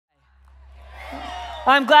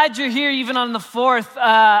I'm glad you're here even on the 4th.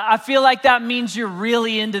 I feel like that means you're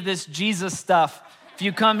really into this Jesus stuff if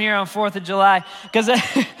you come here on 4th of July, because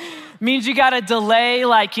it means you gotta delay,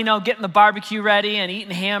 getting the barbecue ready and eating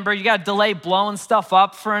hamburger. You gotta delay blowing stuff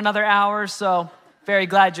up for another hour, so very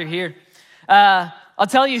glad you're here. I'll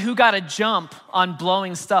tell you who got a jump on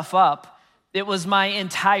blowing stuff up. It was my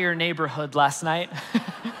entire neighborhood last night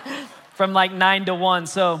from 9 to 1,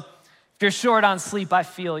 so if you're short on sleep, I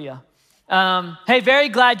feel you. Hey, very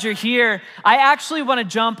glad you're here. I actually want to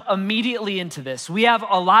jump immediately into this. We have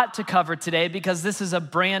a lot to cover today because this is a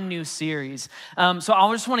brand new series. So I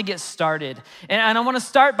just want to get started. And I want to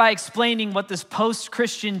start by explaining what this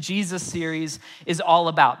post-Christian Jesus series is all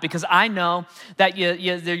about. Because I know that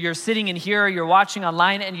you're sitting in here or you're watching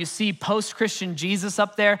online and you see post-Christian Jesus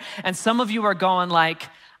up there. And some of you are going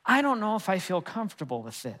I don't know if I feel comfortable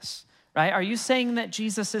with this. Right? Are you saying that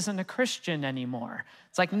Jesus isn't a Christian anymore?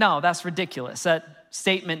 It's no, that's ridiculous. That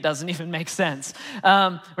statement doesn't even make sense.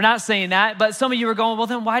 We're not saying that, but some of you are going, well,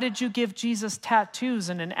 then why did you give Jesus tattoos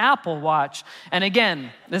and an Apple Watch? And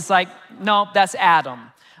again, it's no, that's Adam.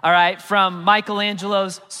 All right, from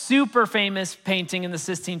Michelangelo's super famous painting in the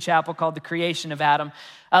Sistine Chapel called The Creation of Adam.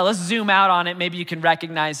 Let's zoom out on it. Maybe you can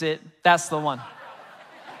recognize it. That's the one.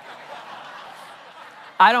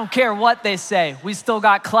 I don't care what they say. We still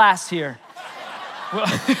got class here.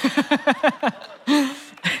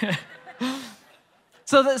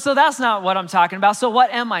 So that's not what I'm talking about. So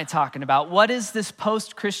what am I talking about? What is this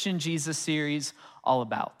post-Christian Jesus series all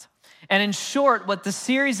about? And in short, what the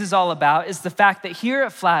series is all about is the fact that here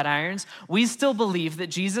at Flatirons, we still believe that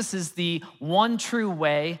Jesus is the one true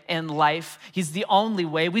way in life. He's the only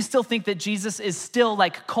way. We still think that Jesus is still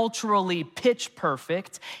culturally pitch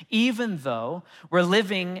perfect, even though we're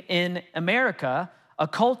living in America, a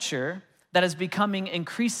culture that is becoming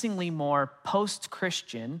increasingly more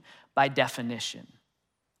post-Christian by definition.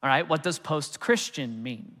 All right, what does post-Christian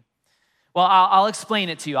mean? Well, I'll explain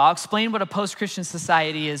it to you. I'll explain what a post-Christian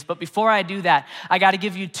society is, but before I do that, I gotta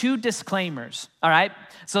give you 2 disclaimers, all right?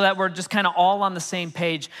 So that we're just kind of all on the same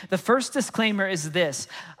page. The first disclaimer is this.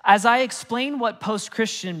 As I explain what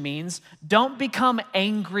post-Christian means, don't become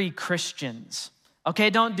angry Christians.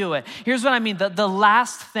 Okay, don't do it. Here's what I mean. The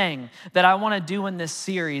last thing that I want to do in this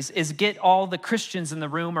series is get all the Christians in the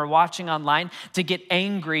room or watching online to get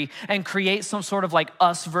angry and create some sort of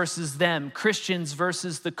us versus them, Christians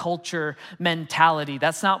versus the culture mentality.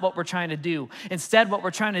 That's not what we're trying to do. Instead, what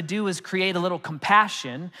we're trying to do is create a little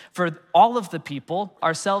compassion for all of the people,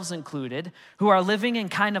 ourselves included, who are living in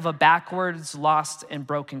kind of a backwards, lost, and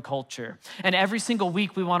broken culture. And every single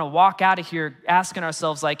week we want to walk out of here asking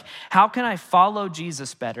ourselves how can I follow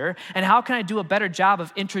Jesus better? And how can I do a better job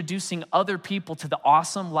of introducing other people to the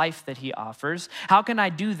awesome life that he offers? How can I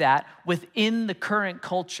do that within the current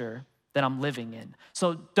culture that I'm living in?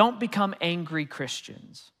 So don't become angry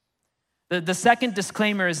Christians. The second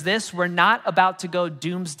disclaimer is this: we're not about to go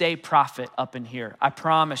doomsday prophet up in here. I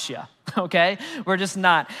promise you, okay? We're just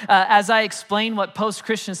not. As I explain what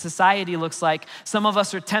post-Christian society looks like, some of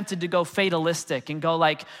us are tempted to go fatalistic and go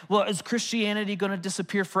well, is Christianity gonna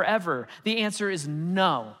disappear forever? The answer is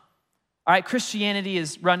no. All right, Christianity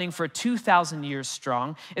is running for 2,000 years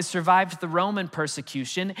strong. It survived the Roman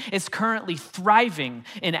persecution. It's currently thriving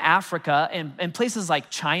in Africa and places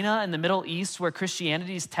like China and the Middle East where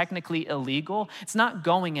Christianity is technically illegal. It's not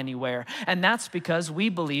going anywhere. And that's because we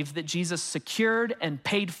believe that Jesus secured and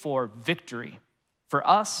paid for victory for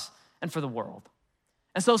us and for the world.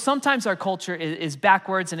 And so sometimes our culture is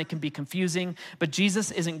backwards and it can be confusing, but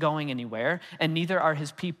Jesus isn't going anywhere, and neither are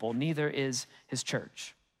his people, neither is his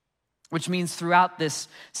church. Which means throughout this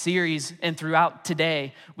series and throughout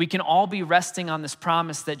today, we can all be resting on this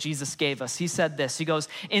promise that Jesus gave us. He said this, he goes,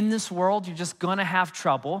 in this world, you're just gonna have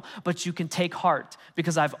trouble, but you can take heart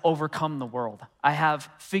because I've overcome the world. I have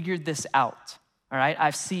figured this out, all right?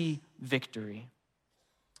 I see victory.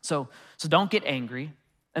 So don't get angry,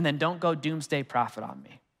 and then don't go doomsday prophet on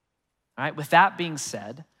me, all right? With that being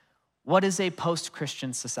said, what is a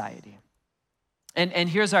post-Christian society? And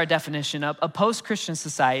here's our definition. A post-Christian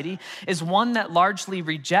society is one that largely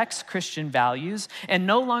rejects Christian values and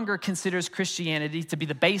no longer considers Christianity to be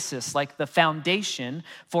the basis, the foundation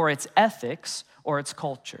for its ethics or its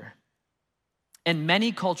culture. And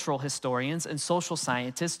many cultural historians and social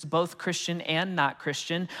scientists, both Christian and not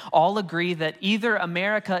Christian, all agree that either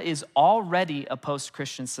America is already a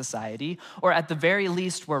post-Christian society, or at the very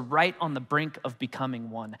least, we're right on the brink of becoming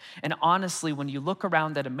one. And honestly, when you look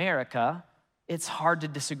around at America, it's hard to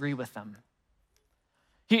disagree with them.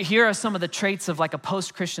 Here are some of the traits of a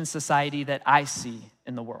post-Christian society that I see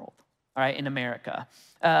in the world. all right, in America.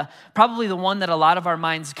 Probably the one that a lot of our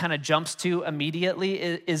minds kind of jumps to immediately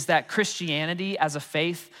is that Christianity as a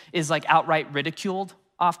faith is like outright ridiculed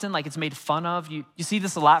often, like it's made fun of. You see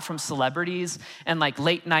this a lot from celebrities and like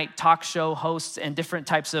late night talk show hosts and different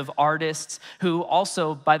types of artists who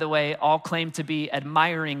also, by the way, all claim to be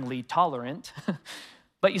admiringly tolerant.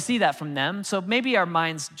 But you see that from them. So maybe our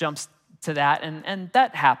minds jumps to that, and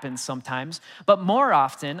that happens sometimes. But more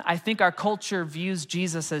often, I think our culture views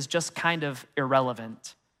Jesus as just kind of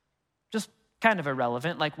irrelevant. Just kind of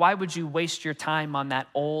irrelevant. Like, why would you waste your time on that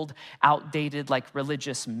old, outdated, like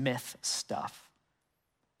religious myth stuff?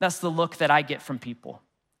 That's the look that I get from people.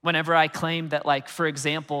 Whenever I claim that, like, for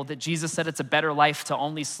example, that Jesus said it's a better life to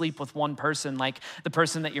only sleep with one person, like the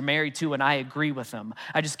person that you're married to, and I agree with them,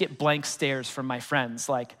 I just get blank stares from my friends,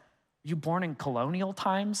 like, you born in colonial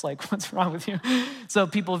times? Like, what's wrong with you? So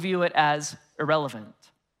people view it as irrelevant.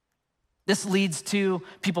 This leads to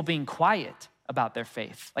people being quiet about their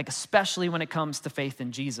faith, like especially when it comes to faith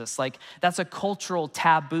in Jesus. Like, that's a cultural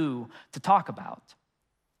taboo to talk about.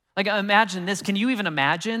 Like, imagine this. Can you even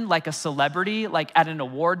imagine like a celebrity, like at an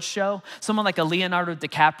award show, someone like a Leonardo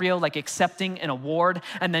DiCaprio, like accepting an award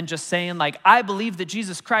and then just saying like, I believe that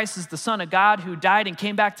Jesus Christ is the Son of God who died and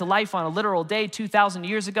came back to life on a literal day 2,000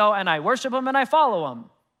 years ago, and I worship him and I follow him.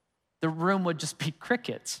 The room would just be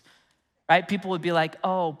crickets, right? People would be like,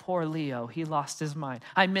 oh, poor Leo, he lost his mind.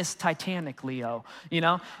 I miss Titanic, Leo, you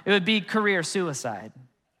know? It would be career suicide.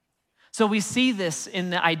 So we see this in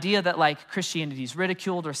the idea that like Christianity is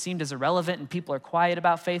ridiculed or seemed as irrelevant and people are quiet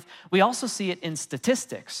about faith. We also see it in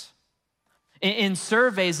statistics. In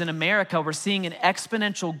surveys in America, we're seeing an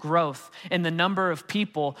exponential growth in the number of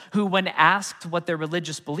people who, when asked what their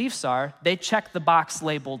religious beliefs are, they check the box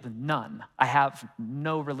labeled none. I have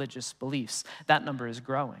no religious beliefs. That number is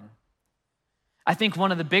growing. I think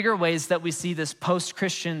one of the bigger ways that we see this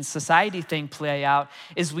post-Christian society thing play out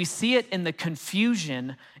is we see it in the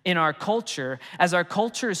confusion in our culture as our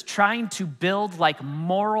culture is trying to build like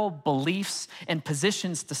moral beliefs and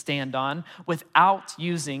positions to stand on without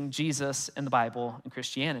using Jesus and the Bible and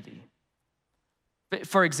Christianity.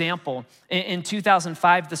 For example, in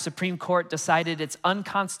 2005, the Supreme Court decided it's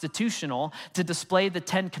unconstitutional to display the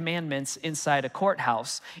 10 Commandments inside a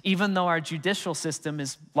courthouse, even though our judicial system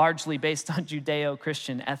is largely based on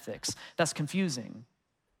Judeo-Christian ethics. That's confusing.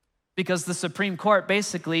 Because the Supreme Court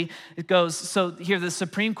basically, it goes, so here the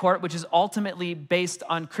Supreme Court, which is ultimately based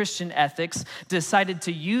on Christian ethics, decided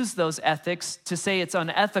to use those ethics to say it's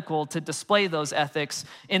unethical to display those ethics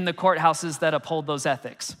in the courthouses that uphold those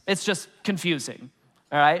ethics. It's just confusing.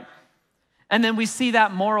 All right? And then we see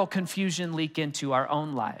that moral confusion leak into our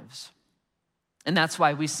own lives. And that's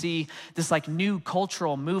why we see this like new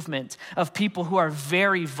cultural movement of people who are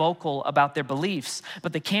very vocal about their beliefs,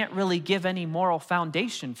 but they can't really give any moral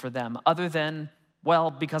foundation for them other than,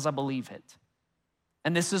 well, because I believe it.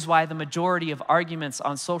 And this is why the majority of arguments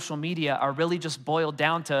on social media are really just boiled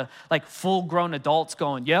down to like full-grown adults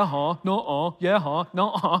going, yeah, huh, no, yeah, huh,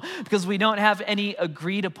 no, because we don't have any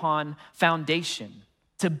agreed upon foundation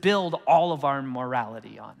to build all of our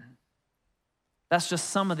morality on. That's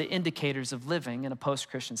just some of the indicators of living in a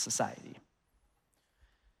post-Christian society.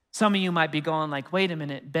 Some of you might be going like, wait a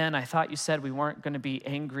minute, Ben, I thought you said we weren't going to be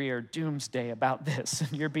angry or doomsday about this,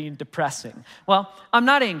 and you're being depressing. Well, I'm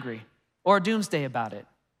not angry or doomsday about it.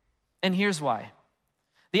 And here's why.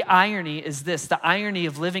 The irony is this. The irony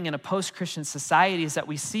of living in a post-Christian society is that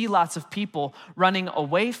we see lots of people running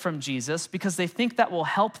away from Jesus because they think that will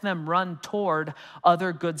help them run toward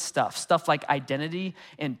other good stuff like identity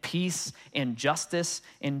and peace and justice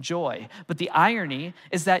and joy. But the irony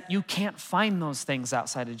is that you can't find those things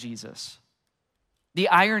outside of Jesus. The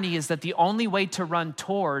irony is that the only way to run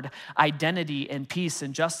toward identity and peace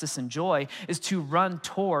and justice and joy is to run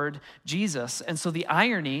toward Jesus. And so the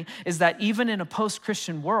irony is that even in a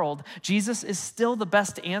post-Christian world, Jesus is still the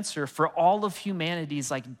best answer for all of humanity's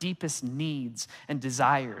like deepest needs and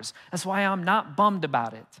desires. That's why I'm not bummed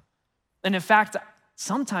about it. And in fact,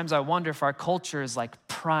 sometimes I wonder if our culture is like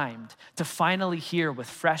primed to finally hear with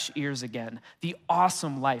fresh ears again the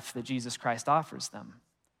awesome life that Jesus Christ offers them.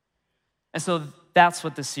 And so that's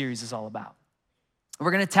what this series is all about.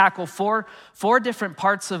 We're going to tackle four different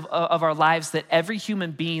parts of our lives that every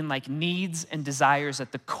human being like needs and desires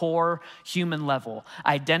at the core human level: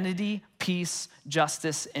 identity, peace,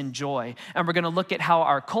 justice, and joy. And we're going to look at how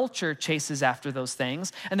our culture chases after those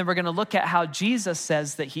things. And then we're going to look at how Jesus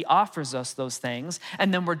says that he offers us those things.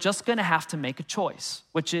 And then we're just going to have to make a choice,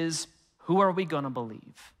 which is, who are we going to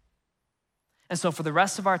believe? And so for the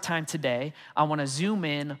rest of our time today, I want to zoom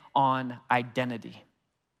in on identity.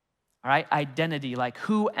 All right, identity, like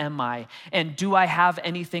who am I? And do I have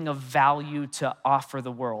anything of value to offer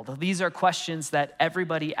the world? These are questions that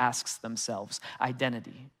everybody asks themselves,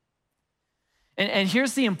 identity. And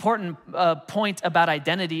here's the important point about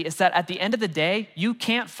identity is that at the end of the day, you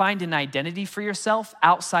can't find an identity for yourself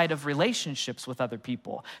outside of relationships with other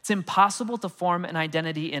people. It's impossible to form an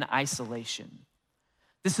identity in isolation.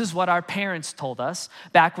 This is what our parents told us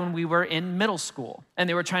back when we were in middle school, and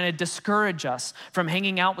they were trying to discourage us from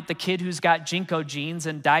hanging out with the kid who's got Jinko jeans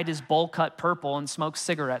and dyed his bowl cut purple and smokes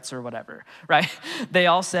cigarettes or whatever, right? They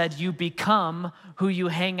all said, you become who you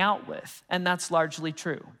hang out with, and that's largely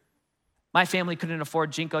true. My family couldn't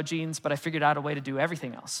afford Jinko jeans, but I figured out a way to do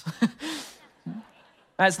everything else.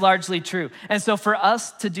 That's largely true. And so for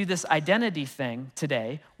us to do this identity thing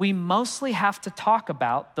today, we mostly have to talk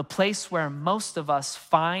about the place where most of us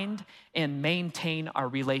find and maintain our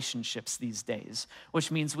relationships these days,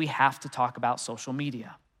 which means we have to talk about social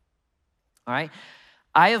media. All right?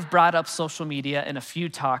 I have brought up social media in a few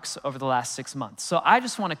talks over the last 6 months. So I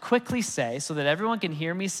just want to quickly say, so that everyone can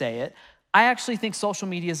hear me say it, I actually think social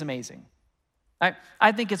media is amazing.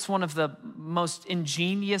 I think it's one of the most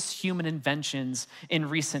ingenious human inventions in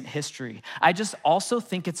recent history. I just also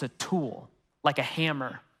think it's a tool, like a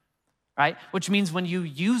hammer, right? Which means when you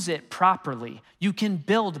use it properly, you can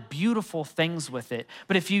build beautiful things with it.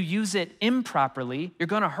 But if you use it improperly, you're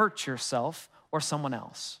gonna hurt yourself or someone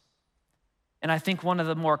else. And I think one of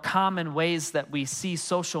the more common ways that we see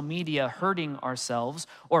social media hurting ourselves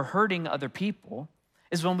or hurting other people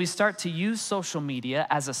is when we start to use social media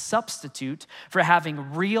as a substitute for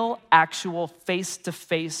having real, actual,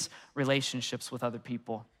 face-to-face relationships with other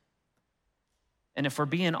people. And if we're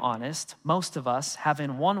being honest, most of us have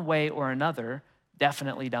in one way or another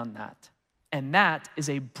definitely done that. And that is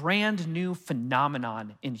a brand new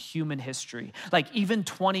phenomenon in human history. Like even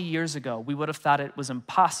 20 years ago, we would have thought it was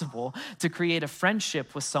impossible to create a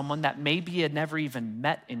friendship with someone that maybe you had never even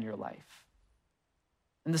met in your life.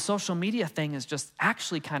 And the social media thing is just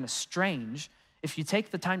actually kind of strange if you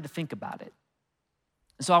take the time to think about it.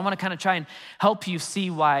 So I want to kind of try and help you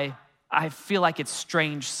see why I feel like it's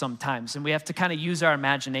strange sometimes, and we have to kind of use our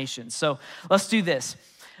imagination. So let's do this.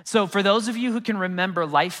 So for those of you who can remember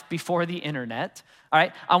life before the internet, all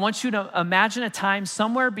right, I want you to imagine a time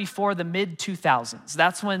somewhere before the mid-2000s.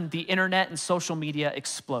 That's when the internet and social media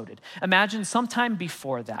exploded. Imagine sometime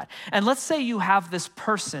before that. And let's say you have this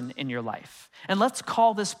person in your life. And let's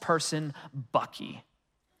call this person Bucky,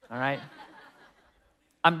 all right?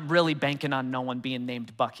 I'm really banking on no one being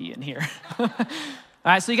named Bucky in here. All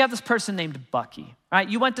right, so you got this person named Bucky, all right?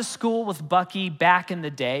 You went to school with Bucky back in the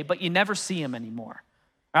day, but you never see him anymore.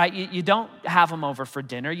 All right, you don't have him over for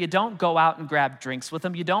dinner. You don't go out and grab drinks with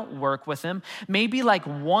him. You don't work with him. Maybe like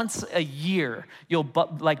once a year, you'll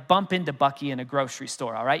bump into Bucky in a grocery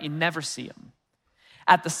store, all right? You never see him.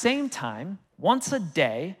 At the same time, once a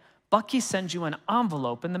day, Bucky sends you an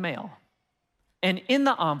envelope in the mail. And in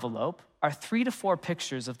the envelope are 3 to 4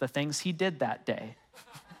 pictures of the things he did that day.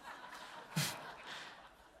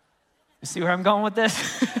 You see where I'm going with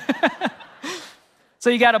this? So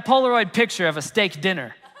you got a Polaroid picture of a steak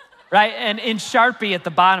dinner, right? And in Sharpie at the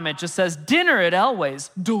bottom, it just says, dinner at Elway's,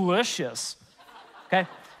 delicious, okay?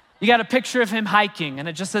 You got a picture of him hiking, and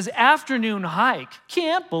it just says, afternoon hike,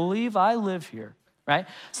 can't believe I live here, right?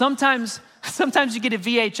 Sometimes you get a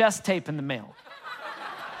VHS tape in the mail,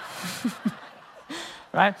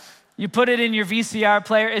 right? You put it in your VCR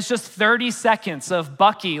player, it's just 30 seconds of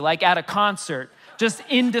Bucky, like at a concert, just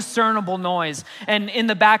indiscernible noise. And in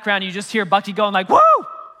the background, you just hear Bucky going like, woo,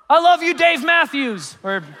 I love you, Dave Matthews,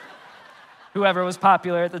 or whoever was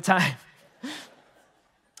popular at the time.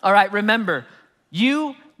 All right, remember,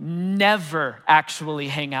 you never actually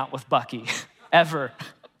hang out with Bucky, ever.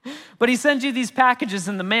 But he sends you these packages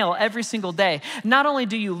in the mail every single day. Not only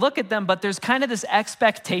do you look at them, but there's kind of this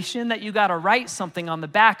expectation that you gotta write something on the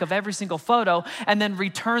back of every single photo and then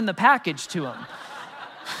return the package to him.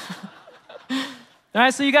 All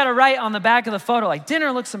right, so you got to write on the back of the photo, like,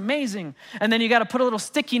 dinner looks amazing. And then you got to put a little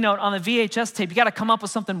sticky note on the VHS tape. You got to come up with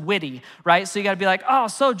something witty, right? So you got to be like, oh,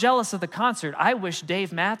 so jealous of the concert. I wish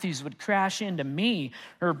Dave Matthews would crash into me,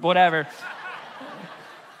 or whatever.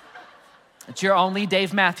 It's your only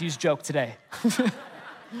Dave Matthews joke today. So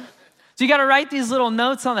you got to write these little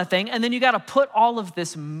notes on the thing, and then you got to put all of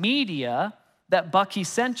this media that Bucky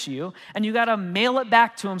sent you, and you gotta mail it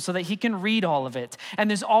back to him so that he can read all of it. And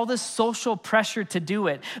there's all this social pressure to do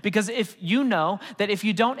it, because if you know that if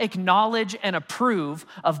you don't acknowledge and approve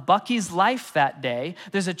of Bucky's life that day,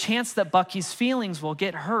 there's a chance that Bucky's feelings will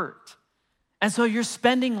get hurt. And so you're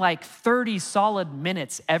spending like 30 solid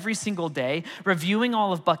minutes every single day reviewing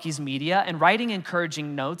all of Bucky's media and writing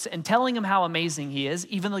encouraging notes and telling him how amazing he is,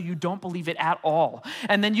 even though you don't believe it at all.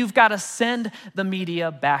 And then you've got to send the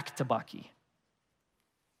media back to Bucky.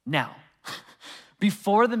 Now,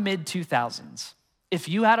 before the mid-2000s, if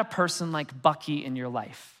you had a person like Bucky in your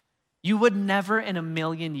life, you would never in a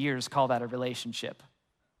million years call that a relationship.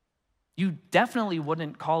 You definitely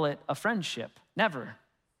wouldn't call it a friendship, never.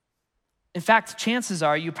 In fact, chances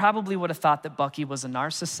are you probably would have thought that Bucky was a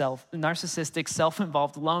narcissistic,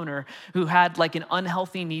 self-involved loner who had like an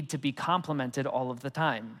unhealthy need to be complimented all of the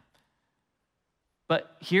time.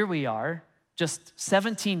 But here we are, just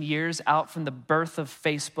 17 years out from the birth of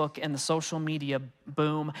Facebook and the social media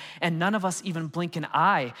boom, and none of us even blink an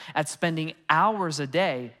eye at spending hours a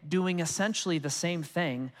day doing essentially the same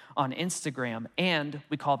thing on Instagram, and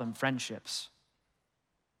we call them friendships.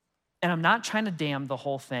 And I'm not trying to damn the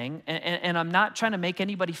whole thing, and I'm not trying to make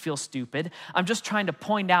anybody feel stupid. I'm just trying to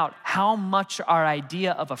point out how much our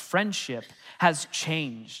idea of a friendship has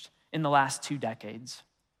changed in the last 2 decades.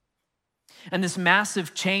 And this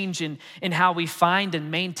massive change in how we find and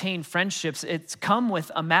maintain friendships, it's come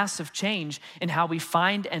with a massive change in how we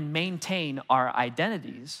find and maintain our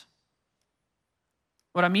identities.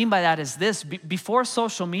 What I mean by that is this: before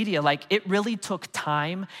social media, like it really took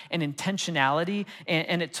time and intentionality,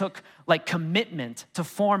 and it took like commitment to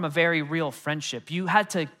form a very real friendship. You had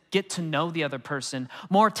to get to know the other person.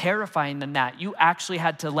 More terrifying than that, you actually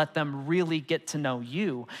had to let them really get to know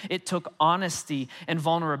you. It took honesty and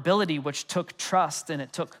vulnerability, which took trust and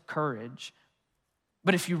it took courage.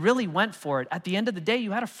 But if you really went for it, at the end of the day,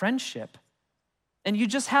 you had a friendship. And you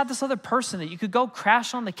just had this other person that you could go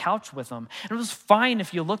crash on the couch with them. And it was fine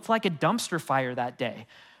if you looked like a dumpster fire that day,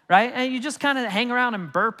 right? And you just kind of hang around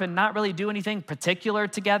and burp and not really do anything particular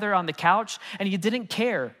together on the couch. And you didn't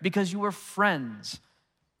care because you were friends.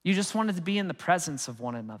 You just wanted to be in the presence of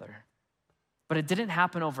one another. But it didn't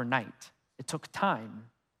happen overnight. It took time.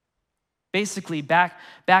 Basically, back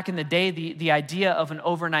in the day, the idea of an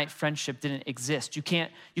overnight friendship didn't exist. You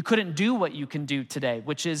couldn't do what you can do today,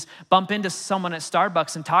 which is bump into someone at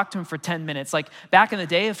Starbucks and talk to them for 10 minutes. Like back in the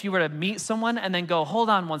day, if you were to meet someone and then go, hold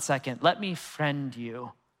on one second, let me friend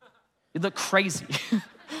you, you'd look crazy.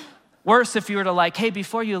 Worse if you were to like, hey,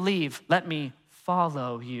 before you leave, let me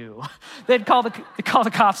follow you. They'd call the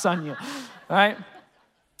cops on you, all right?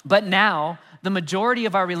 But now, the majority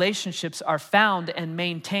of our relationships are found and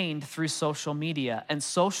maintained through social media. And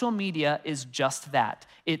social media is just that.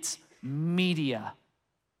 It's media.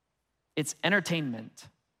 It's entertainment.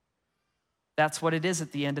 That's what it is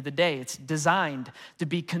at the end of the day. It's designed to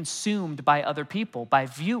be consumed by other people, by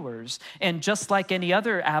viewers. And just like any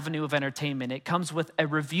other avenue of entertainment, it comes with a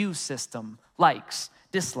review system: likes,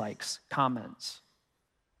 dislikes, comments.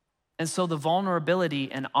 And so the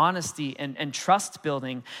vulnerability and honesty and trust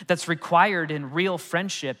building that's required in real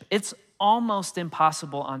friendship, it's almost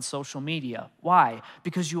impossible on social media. Why?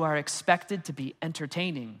 Because you are expected to be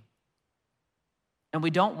entertaining. And we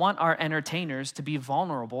don't want our entertainers to be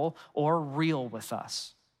vulnerable or real with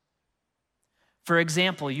us. For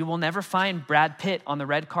example, you will never find Brad Pitt on the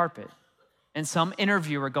red carpet and some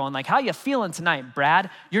interviewer going like, how you feeling tonight, Brad?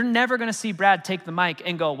 You're never gonna see Brad take the mic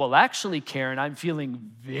and go, well, actually, Karen, I'm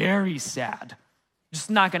feeling very sad. Just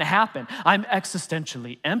not gonna happen. I'm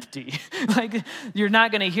existentially empty. Like, you're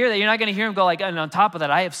not gonna hear that. You're not gonna hear him go like, and on top of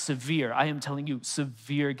that, I am telling you,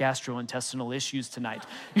 severe gastrointestinal issues tonight.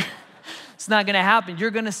 It's not gonna happen.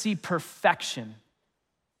 You're gonna see perfection.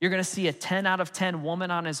 You're gonna see a 10 out of 10 woman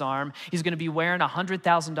on his arm. He's gonna be wearing a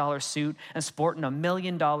 $100,000 suit and sporting $1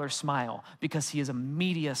 million smile because he is a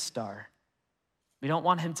media star. We don't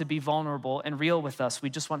want him to be vulnerable and real with us. We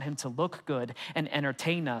just want him to look good and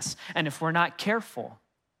entertain us. And if we're not careful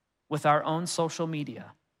with our own social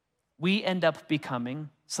media, we end up becoming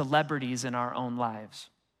celebrities in our own lives.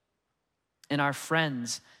 And our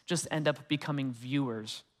friends just end up becoming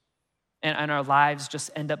viewers. And our lives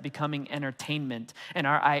just end up becoming entertainment. And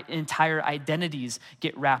our entire identities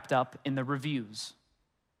get wrapped up in the reviews,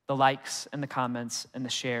 the likes and the comments and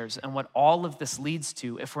the shares. And what all of this leads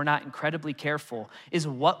to, if we're not incredibly careful, is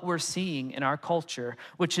what we're seeing in our culture,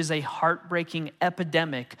 which is a heartbreaking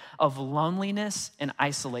epidemic of loneliness and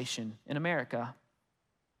isolation in America.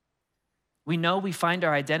 We know we find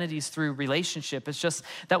our identities through relationship. It's just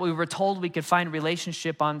that we were told we could find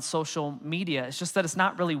relationship on social media. It's just that it's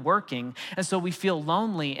not really working. And so we feel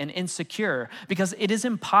lonely and insecure because it is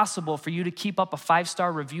impossible for you to keep up a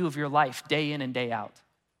 5-star review of your life day in and day out.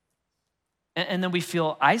 And then we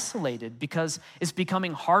feel isolated because it's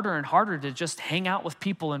becoming harder and harder to just hang out with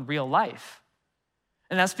people in real life.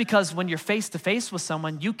 And that's because when you're face to face with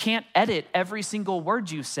someone, you can't edit every single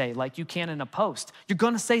word you say like you can in a post. You're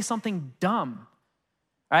gonna say something dumb,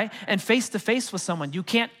 right? And face to face with someone, you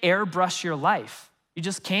can't airbrush your life. You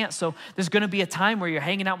just can't. So there's gonna be a time where you're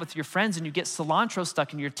hanging out with your friends and you get cilantro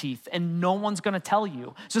stuck in your teeth and no one's gonna tell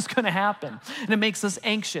you. It's just gonna happen. And it makes us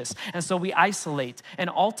anxious. And so we isolate. And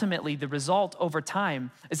ultimately, the result over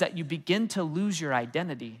time is that you begin to lose your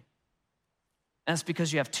identity. And that's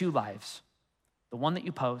because you have two lives. The one that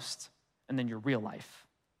you post, and then your real life.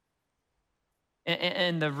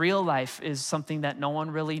 And the real life is something that no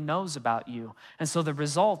one really knows about you. And so the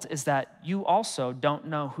result is that you also don't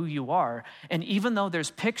know who you are. And even though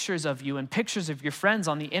there's pictures of you and pictures of your friends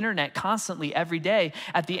on the internet constantly every day,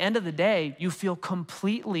 at the end of the day, you feel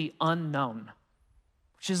completely unknown,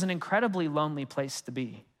 which is an incredibly lonely place to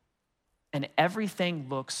be. And everything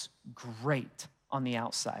looks great on the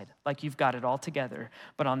outside, like you've got it all together,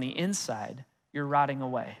 but on the inside, you're rotting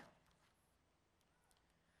away.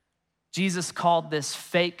 Jesus called this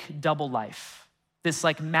fake double life, this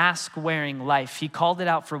like mask wearing life. He called it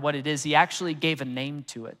out for what it is. He actually gave a name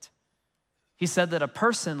to it. He said that a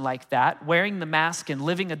person like that, wearing the mask and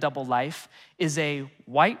living a double life, is a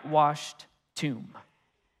whitewashed tomb.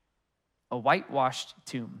 A whitewashed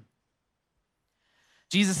tomb.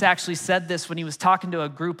 Jesus actually said this when he was talking to a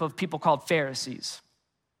group of people called Pharisees.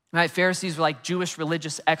 Right, Pharisees were like Jewish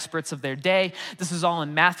religious experts of their day. This is all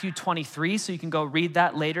in Matthew 23, so you can go read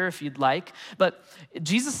that later if you'd like. But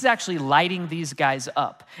Jesus is actually lighting these guys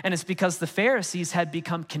up. And it's because the Pharisees had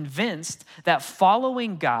become convinced that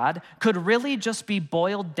following God could really just be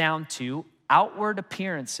boiled down to outward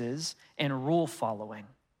appearances and rule following.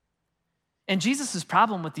 And Jesus'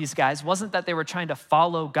 problem with these guys wasn't that they were trying to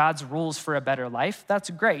follow God's rules for a better life. That's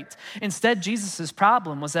great. Instead, Jesus'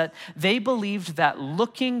 problem was that they believed that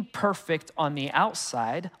looking perfect on the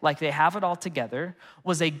outside, like they have it all together,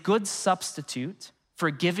 was a good substitute for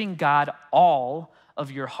giving God all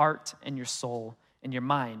of your heart and your soul and your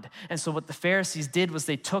mind. And so what the Pharisees did was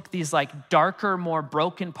they took these like darker, more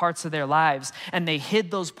broken parts of their lives and they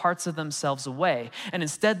hid those parts of themselves away. And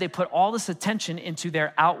instead they put all this attention into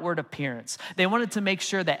their outward appearance. They wanted to make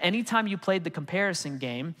sure that anytime you played the comparison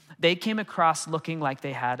game, they came across looking like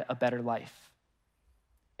they had a better life.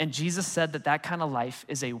 And Jesus said that that kind of life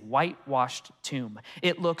is a whitewashed tomb.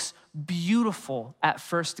 It looks beautiful at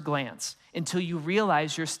first glance until you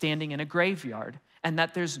realize you're standing in a graveyard and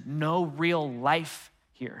that there's no real life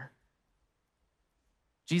here.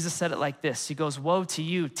 Jesus said it like this. He goes, "Woe to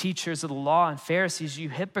you, teachers of the law and Pharisees, you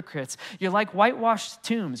hypocrites. You're like whitewashed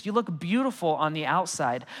tombs. You look beautiful on the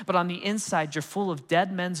outside, but on the inside, you're full of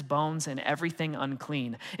dead men's bones and everything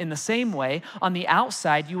unclean. In the same way, on the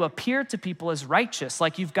outside, you appear to people as righteous,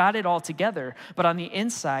 like you've got it all together, but on the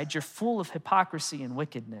inside, you're full of hypocrisy and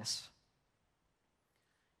wickedness."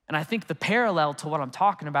 And I think the parallel to what I'm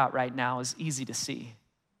talking about right now is easy to see.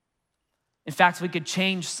 In fact, we could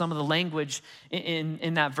change some of the language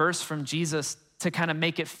in that verse from Jesus to kind of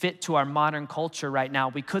make it fit to our modern culture right now.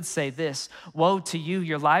 We could say this: woe to you,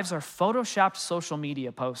 your lives are photoshopped social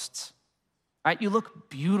media posts. Right? You look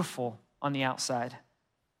beautiful on the outside.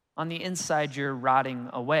 On the inside, you're rotting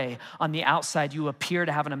away. On the outside, you appear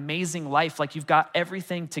to have an amazing life, like you've got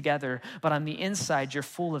everything together. But on the inside, you're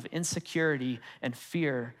full of insecurity and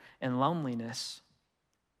fear and loneliness.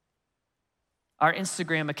 Our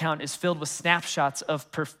Instagram account is filled with snapshots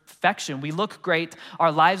of perfection. We look great.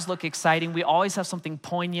 Our lives look exciting. We always have something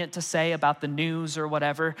poignant to say about the news or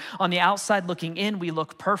whatever. On the outside looking in, we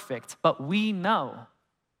look perfect. But we know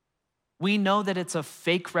that it's a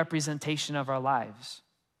fake representation of our lives.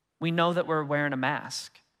 We know that we're wearing a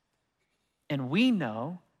mask. And we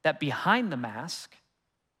know that behind the mask,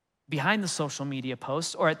 behind the social media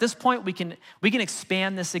posts, or at this point, we can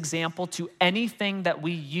expand this example to anything that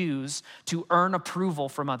we use to earn approval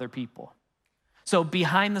from other people. So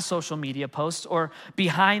behind the social media posts, or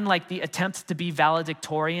behind like the attempt to be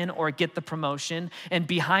valedictorian or get the promotion, and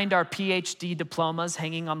behind our PhD diplomas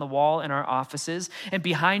hanging on the wall in our offices, and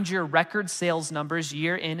behind your record sales numbers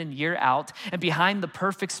year in and year out, and behind the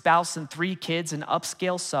perfect spouse and 3 kids in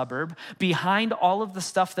upscale suburb, behind all of the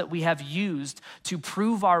stuff that we have used to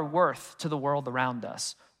prove our worth to the world around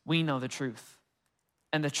us, we know the truth.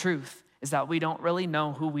 And the truth is that we don't really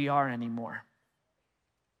know who we are anymore.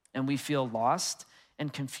 And we feel lost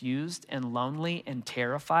and confused and lonely and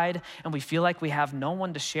terrified, and we feel like we have no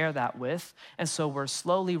one to share that with, and so we're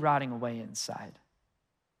slowly rotting away inside.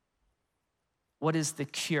 What is the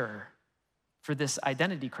cure for this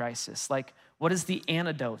identity crisis? Like, what is the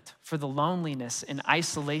antidote for the loneliness and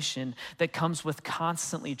isolation that comes with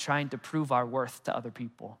constantly trying to prove our worth to other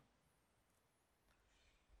people?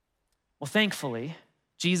 Well, thankfully,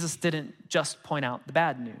 Jesus didn't just point out the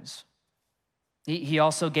bad news. He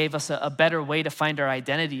also gave us a better way to find our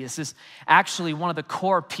identity. This is actually one of the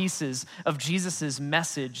core pieces of Jesus'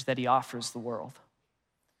 message that he offers the world.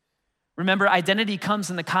 Remember, identity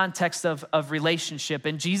comes in the context of relationship,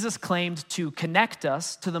 and Jesus claimed to connect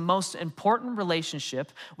us to the most important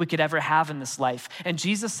relationship we could ever have in this life. And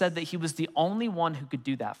Jesus said that he was the only one who could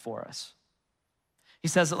do that for us. He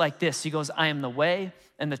says it like this. He goes, I am the way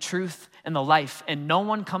and the truth and the life, and no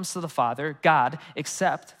one comes to the Father, God,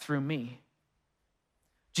 except through me.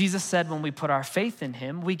 Jesus said when we put our faith in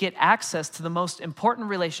him, we get access to the most important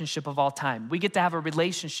relationship of all time. We get to have a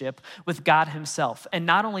relationship with God himself. And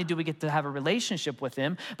not only do we get to have a relationship with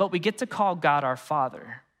him, but we get to call God our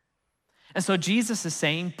Father. And so Jesus is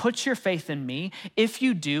saying, put your faith in me. If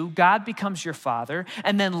you do, God becomes your Father.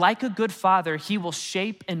 And then like a good father, he will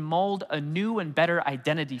shape and mold a new and better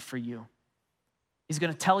identity for you. He's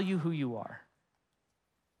going to tell you who you are.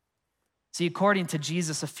 See, according to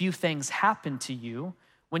Jesus, a few things happen to you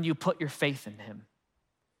when you put your faith in him.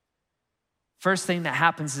 First thing that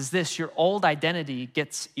happens is this: your old identity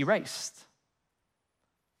gets erased.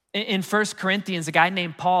 In 1 Corinthians, a guy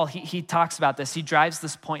named Paul, he talks about this. He drives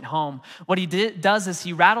this point home. What he does is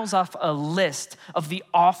he rattles off a list of the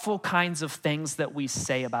awful kinds of things that we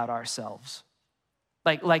say about ourselves.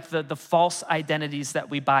 Like the false identities that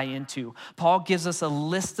we buy into. Paul gives us a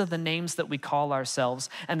list of the names that we call ourselves.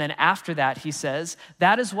 And then after that, he says,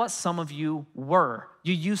 that is what some of you were.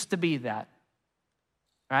 You used to be that,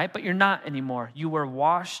 right? But you're not anymore. You were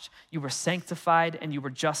washed, you were sanctified, and you were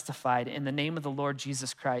justified in the name of the Lord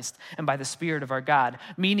Jesus Christ and by the Spirit of our God.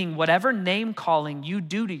 Meaning whatever name calling you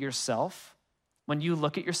do to yourself when you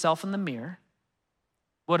look at yourself in the mirror,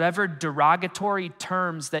 whatever derogatory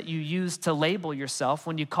terms that you use to label yourself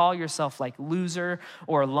when you call yourself like loser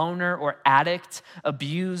or loner or addict,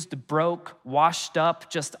 abused, broke, washed up,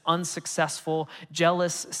 just unsuccessful,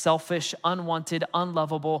 jealous, selfish, unwanted,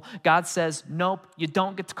 unlovable, God says, nope, you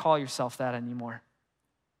don't get to call yourself that anymore.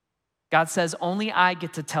 God says, only I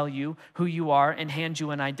get to tell you who you are and hand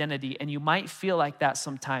you an identity. And you might feel like that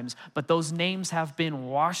sometimes, but those names have been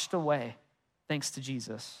washed away thanks to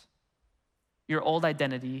Jesus. Your old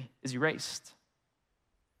identity is erased.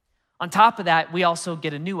 On top of that, we also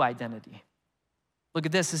get a new identity. Look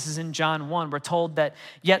at this. This is in John 1. We're told that,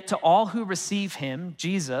 yet to all who receive him,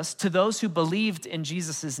 Jesus, to those who believed in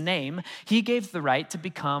Jesus' name, he gave the right to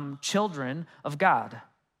become children of God.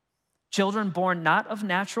 Children born not of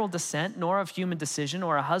natural descent, nor of human decision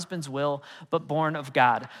or a husband's will, but born of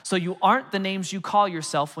God. So you aren't the names you call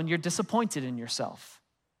yourself when you're disappointed in yourself,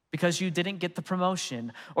 because you didn't get the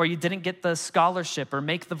promotion, or you didn't get the scholarship, or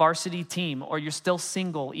make the varsity team, or you're still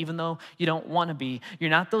single even though you don't want to be. You're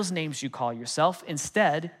not those names you call yourself.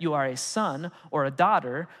 Instead, you are a son or a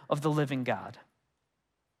daughter of the living God.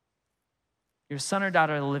 You're a son or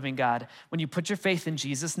daughter of the living God. When you put your faith in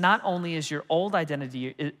Jesus, not only is your old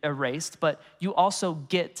identity erased, but you also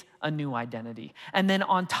get a new identity. And then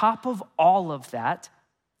on top of all of that,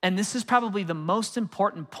 and this is probably the most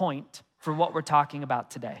important point for what we're talking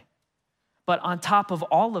about today. But on top of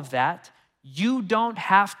all of that, you don't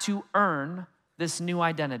have to earn this new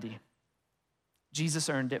identity. Jesus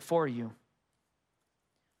earned it for you.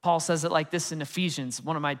 Paul says it like this in Ephesians,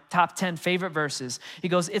 one of my top 10 favorite verses. He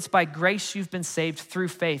goes, it's by grace you've been saved through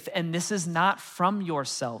faith, and this is not from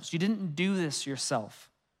yourselves. You didn't do this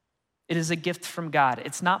yourself. It is a gift from God.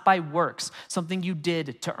 It's not by works, something you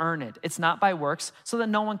did to earn it. It's not by works so that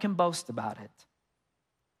no one can boast about it.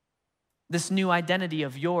 This new identity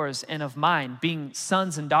of yours and of mine, being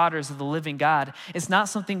sons and daughters of the living God, is not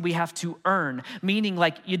something we have to earn, meaning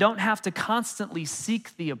like you don't have to constantly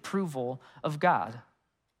seek the approval of God.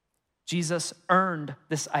 Jesus earned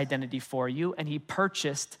this identity for you, and he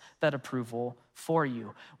purchased that approval for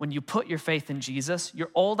you. When you put your faith in Jesus, your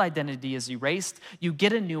old identity is erased, you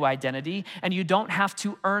get a new identity, and you don't have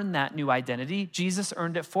to earn that new identity. Jesus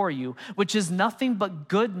earned it for you, which is nothing but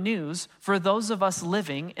good news for those of us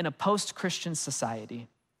living in a post-Christian society.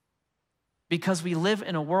 Because we live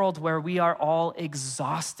in a world where we are all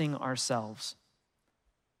exhausting ourselves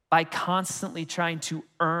by constantly trying to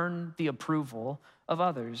earn the approval of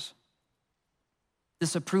others.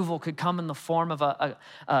 This approval could come in the form of a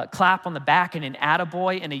clap on the back and an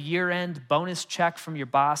attaboy and a year-end bonus check from your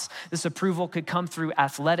boss. This approval could come through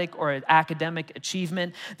athletic or academic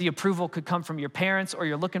achievement. The approval could come from your parents, or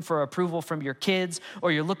you're looking for approval from your kids,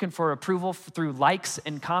 or you're looking for approval through likes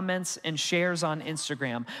and comments and shares on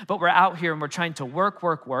Instagram. But we're out here and we're trying to work,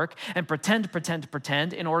 and pretend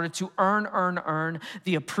in order to earn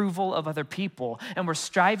the approval of other people. And we're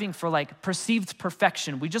striving for like perceived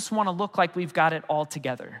perfection. We just want to look like we've got it all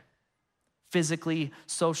together. physically,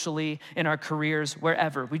 socially, in our careers,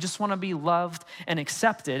 wherever. We just want to be loved and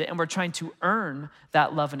accepted, and we're trying to earn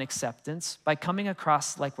that love and acceptance by coming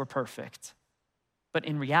across like we're perfect. But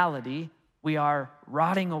in reality, we are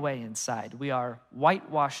rotting away inside. We are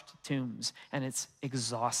whitewashed tombs, and it's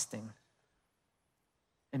exhausting.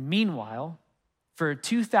 And meanwhile, for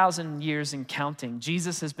 2,000 years and counting,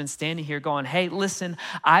 Jesus has been standing here going, hey, listen,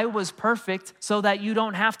 I was perfect so that you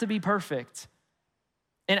don't have to be perfect.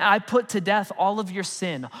 And I put to death all of your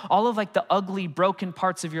sin, all of like the ugly, broken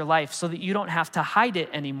parts of your life so that you don't have to hide it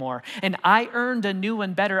anymore. And I earned a new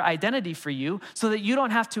and better identity for you so that you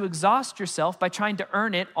don't have to exhaust yourself by trying to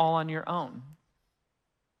earn it all on your own.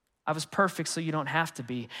 I was perfect so you don't have to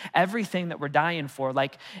be. Everything that we're dying for,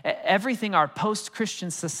 like everything our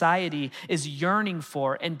post-Christian society is yearning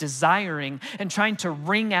for and desiring and trying to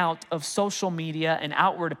wring out of social media and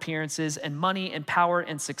outward appearances and money and power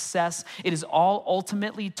and success, it is all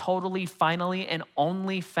ultimately, totally, finally, and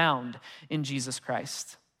only found in Jesus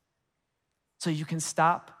Christ. So you can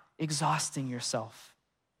stop exhausting yourself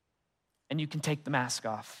and you can take the mask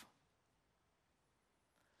off.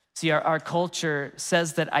 See, our culture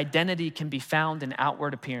says that identity can be found in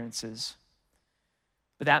outward appearances.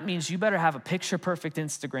 But that means you better have a picture-perfect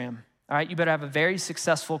Instagram, all right? You better have a very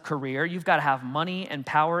successful career. You've got to have money and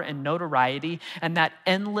power and notoriety, and that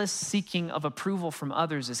endless seeking of approval from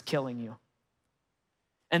others is killing you.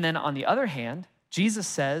 And then on the other hand, Jesus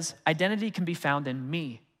says identity can be found in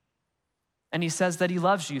me. And he says that he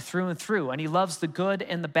loves you through and through, and he loves the good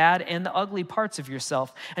and the bad and the ugly parts of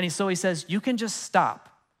yourself. And so he says, you can just stop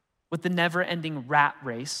with the never-ending rat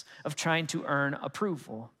race of trying to earn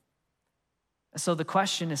approval. So the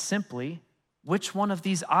question is simply, which one of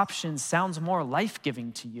these options sounds more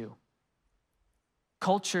life-giving to you?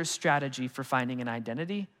 Culture's strategy for finding an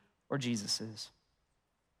identity or Jesus's?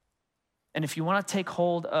 And if you want to take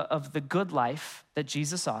hold of the good life that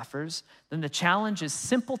Jesus offers, then the challenge is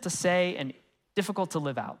simple to say and difficult to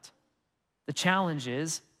live out. The challenge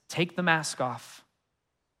is take the mask off.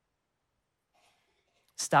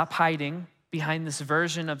 Stop hiding behind this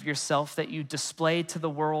version of yourself that you display to the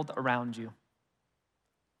world around you.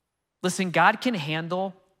 Listen, God can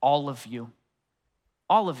handle all of you.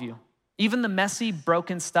 All of you. Even the messy,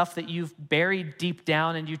 broken stuff that you've buried deep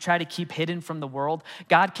down and you try to keep hidden from the world,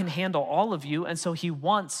 God can handle all of you, and so he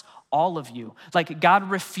wants all of you. Like God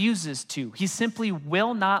refuses to. He simply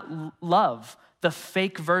will not love the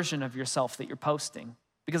fake version of yourself that you're posting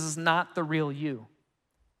because it's not the real you.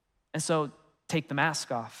 And so take the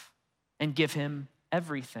mask off and give him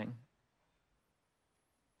everything.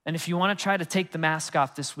 And if you want to try to take the mask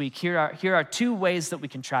off this week, here are two ways that we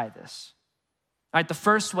can try this. All right, the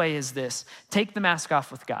first way is this: take the mask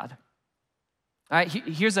off with God. All right,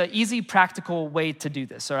 here's an easy, practical way to do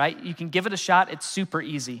this, all right? You can give it a shot. It's super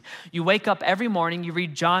easy. You wake up every morning, you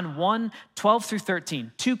read John 1, 12 through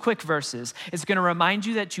 13, 2 quick verses. It's gonna remind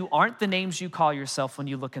you that you aren't the names you call yourself when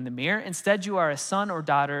you look in the mirror. Instead, you are a son or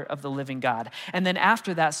daughter of the living God. And then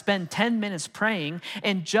after that, spend 10 minutes praying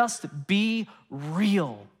and just be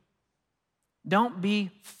real. Don't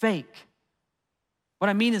be fake. What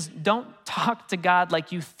I mean is, don't talk to God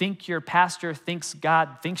like you think your pastor thinks God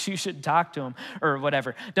thinks you should talk to him or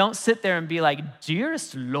whatever. Don't sit there and be like,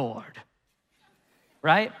 dearest Lord,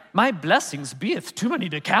 right? My blessings beeth too many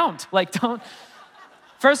to count. Like, don't.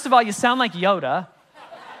 First of all, you sound like Yoda.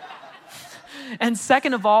 And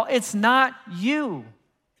second of all, it's not you.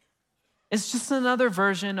 It's just another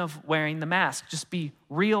version of wearing the mask. Just be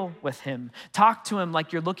real with him. Talk to him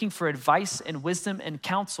like you're looking for advice and wisdom and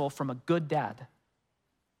counsel from a good dad.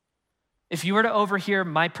 If you were to overhear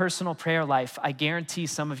my personal prayer life, I guarantee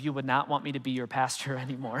some of you would not want me to be your pastor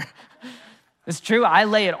anymore. It's true, I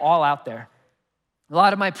lay it all out there. A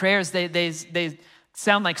lot of my prayers, they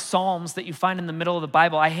sound like psalms that you find in the middle of the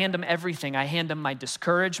Bible. I hand him everything. I hand him my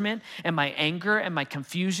discouragement and my anger and my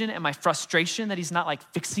confusion and my frustration that he's not like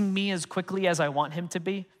fixing me as quickly as I want him to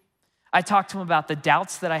be. I talk to him about the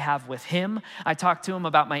doubts that I have with him. I talk to him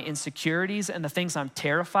about my insecurities and the things I'm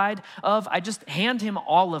terrified of. I just hand him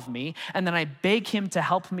all of me, and then I beg him to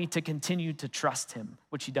help me to continue to trust him,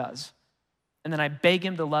 which he does. And then I beg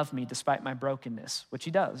him to love me despite my brokenness, which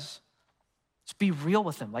he does. Just be real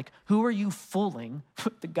with him. Like, who are you fooling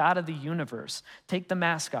with the God of the universe? Take the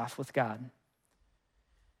mask off with God.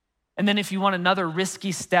 And then if you want another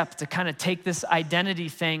risky step to kind of take this identity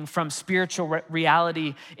thing from spiritual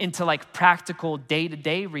reality into like practical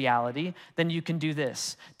day-to-day reality, then you can do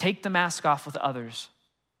this. Take the mask off with others.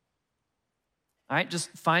 All right, just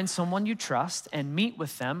find someone you trust and meet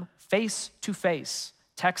with them face to face.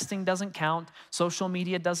 Texting doesn't count. Social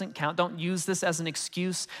media doesn't count. Don't use this as an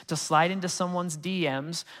excuse to slide into someone's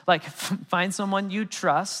DMs. Like, find someone you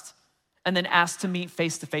trust and then ask to meet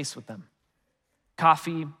face-to-face with them.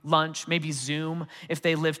 Coffee, lunch, maybe Zoom if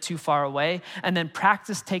they live too far away, and then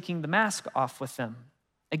practice taking the mask off with them.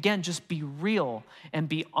 Again, just be real and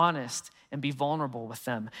be honest and be vulnerable with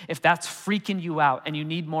them. If that's freaking you out and you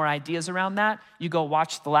need more ideas around that, you go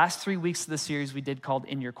watch the last 3 weeks of the series we did called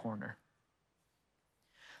In Your Corner.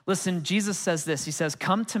 Listen, Jesus says this. He says,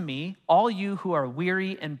 "Come to me, all you who are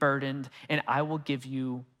weary and burdened, and I will give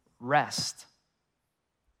you rest."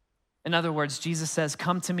 In other words, Jesus says,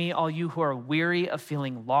 "Come to me, all you who are weary of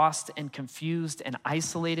feeling lost and confused and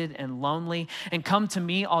isolated and lonely. And come to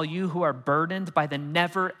me, all you who are burdened by the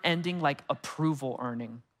never-ending approval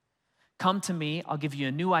earning. Come to me, I'll give you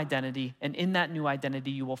a new identity. And in that new identity,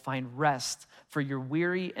 you will find rest for your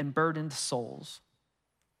weary and burdened souls."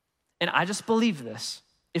 And I just believe this.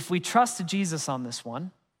 If we trust Jesus on this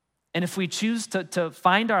one, and if we choose to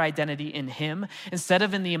find our identity in him, instead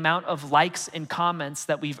of in the amount of likes and comments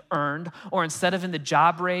that we've earned, or instead of in the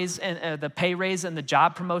job raise and the pay raise and the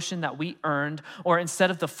job promotion that we earned, or instead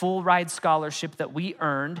of the full ride scholarship that we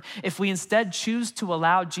earned, if we instead choose to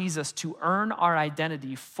allow Jesus to earn our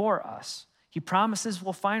identity for us, he promises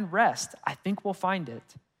we'll find rest. I think we'll find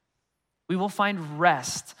it. We will find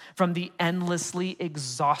rest from the endlessly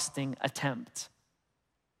exhausting attempt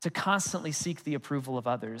to constantly seek the approval of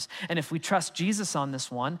others. And if we trust Jesus on this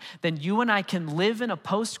one, then you and I can live in a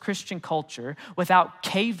post-Christian culture without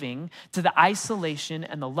caving to the isolation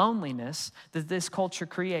and the loneliness that this culture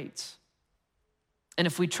creates. And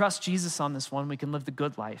if we trust Jesus on this one, we can live the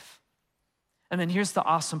good life. And then here's the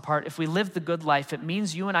awesome part. If we live the good life, it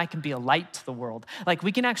means you and I can be a light to the world. Like,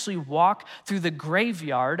 we can actually walk through the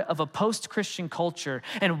graveyard of a post-Christian culture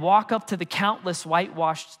and walk up to the countless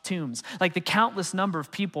whitewashed tombs, like the countless number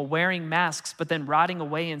of people wearing masks but then rotting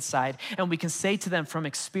away inside. And we can say to them from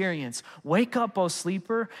experience, "Wake up, O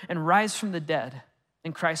sleeper, and rise from the dead,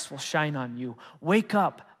 and Christ will shine on you." Wake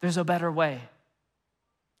up, there's a better way.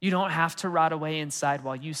 You don't have to rot away inside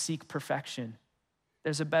while you seek perfection.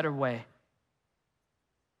 There's a better way.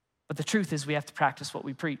 But the truth is we have to practice what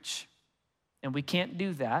we preach. And we can't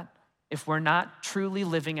do that if we're not truly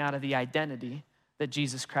living out of the identity that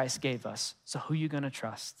Jesus Christ gave us. So who are you going to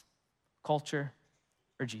trust? Culture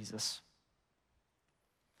or Jesus?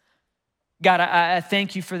 God, I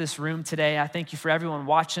thank you for this room today. I thank you for everyone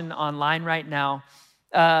watching online right now.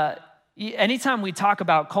 Anytime we talk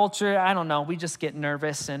about culture, I don't know, we just get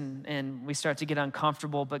nervous and we start to get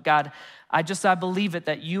uncomfortable. But God, I believe it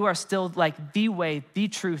that you are still like the way, the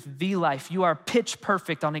truth, the life. You are pitch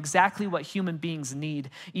perfect on exactly what human beings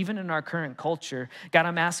need, even in our current culture. God,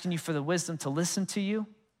 I'm asking you for the wisdom to listen to you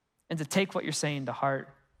and to take what you're saying to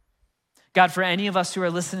heart. God, for any of us who are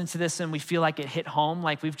listening to this and we feel like it hit home,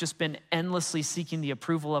 like we've just been endlessly seeking the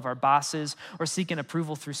approval of our bosses or seeking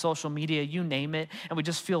approval through social media, you name it, and we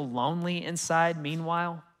just feel lonely inside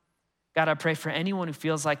meanwhile, God, I pray for anyone who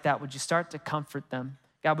feels like that, would you start to comfort them?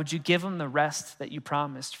 God, would you give them the rest that you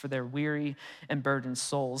promised for their weary and burdened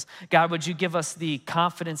souls? God, would you give us the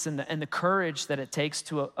confidence and the courage that it takes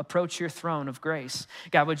to approach your throne of grace?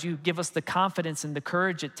 God, would you give us the confidence and the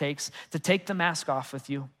courage it takes to take the mask off with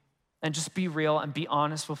you and just be real and be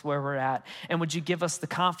honest with where we're at? And would you give us the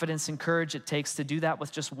confidence and courage it takes to do that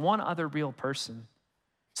with just one other real person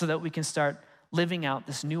so that we can start living out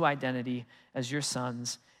this new identity as your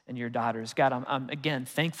sons and your daughters? God, I'm again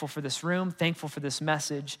thankful for this room, thankful for this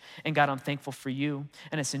message, and God, I'm thankful for you.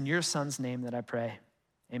 And it's in your son's name that I pray.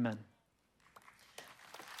 Amen.